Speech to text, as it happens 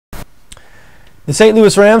The St.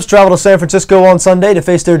 Louis Rams travel to San Francisco on Sunday to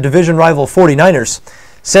face their division rival 49ers.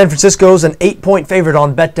 San Francisco's an 8-point favorite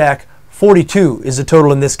on BETDAQ. 42 is the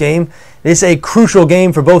total in this game. It is a crucial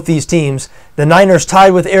game for both these teams. The Niners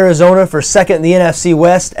tied with Arizona for second in the NFC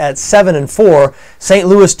West at 7-4. St.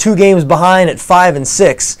 Louis 2 games behind at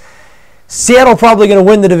 5-6. Seattle probably going to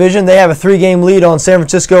win the division. They have a 3-game lead on San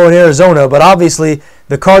Francisco and Arizona, but obviously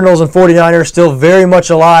the Cardinals and 49ers still very much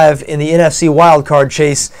alive in the NFC wildcard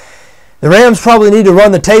chase. The Rams probably need to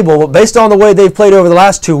run the table, but based on the way they've played over the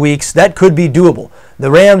last 2 weeks, that could be doable.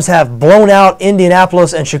 The Rams have blown out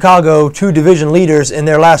Indianapolis and Chicago, 2 division leaders, in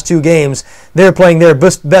their last 2 games. They're playing their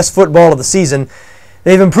best football of the season.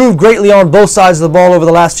 They've improved greatly on both sides of the ball over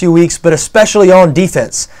the last few weeks, but especially on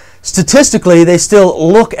defense. Statistically, they still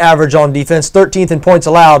look average on defense, 13th in points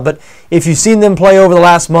allowed, but if you've seen them play over the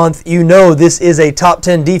last month, you know this is a top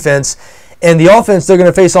 10 defense. And the offense they're going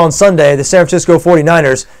to face on Sunday, the San Francisco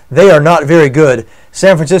 49ers, they are not very good.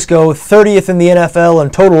 San Francisco, 30th in the NFL in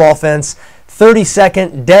total offense,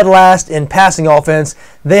 32nd, dead last in passing offense.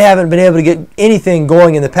 They haven't been able to get anything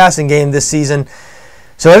going in the passing game this season.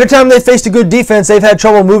 So every time they've faced a good defense, they've had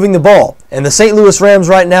trouble moving the ball. And the St. Louis Rams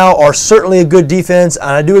right now are certainly a good defense, and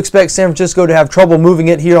I do expect San Francisco to have trouble moving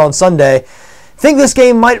it here on Sunday. I think this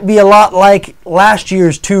game might be a lot like last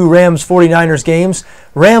year's 2 Rams-49ers games.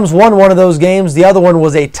 Rams won one of those games. The other one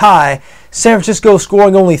was a tie. San Francisco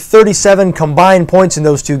scoring only 37 combined points in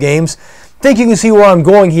those 2 games. I think you can see where I'm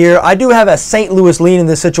going here. I do have a St. Louis lean in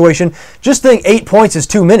this situation. Just think 8 points is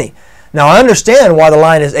too many. Now, I understand why the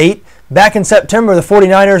line is 8. Back in September, the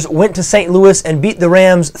 49ers went to St. Louis and beat the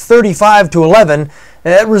Rams 35-11.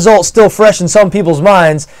 That result's still fresh in some people's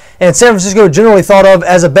minds, and San Francisco generally thought of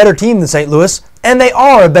as a better team than St. Louis, and they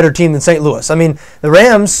are a better team than St. Louis. I mean, the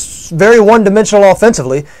Rams, very one-dimensional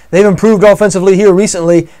offensively. They've improved offensively here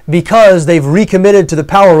recently because they've recommitted to the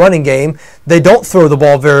power running game. They don't throw the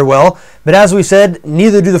ball very well, but as we said,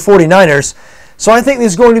 neither do the 49ers. So I think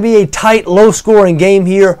this is going to be a tight, low-scoring game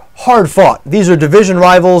here, hard-fought. These are division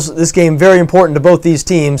rivals. This game very important to both these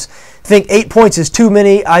teams. I think 8 points is too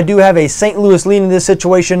many. I do have a St. Louis lean in this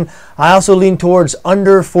situation. I also lean towards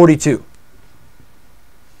under 42.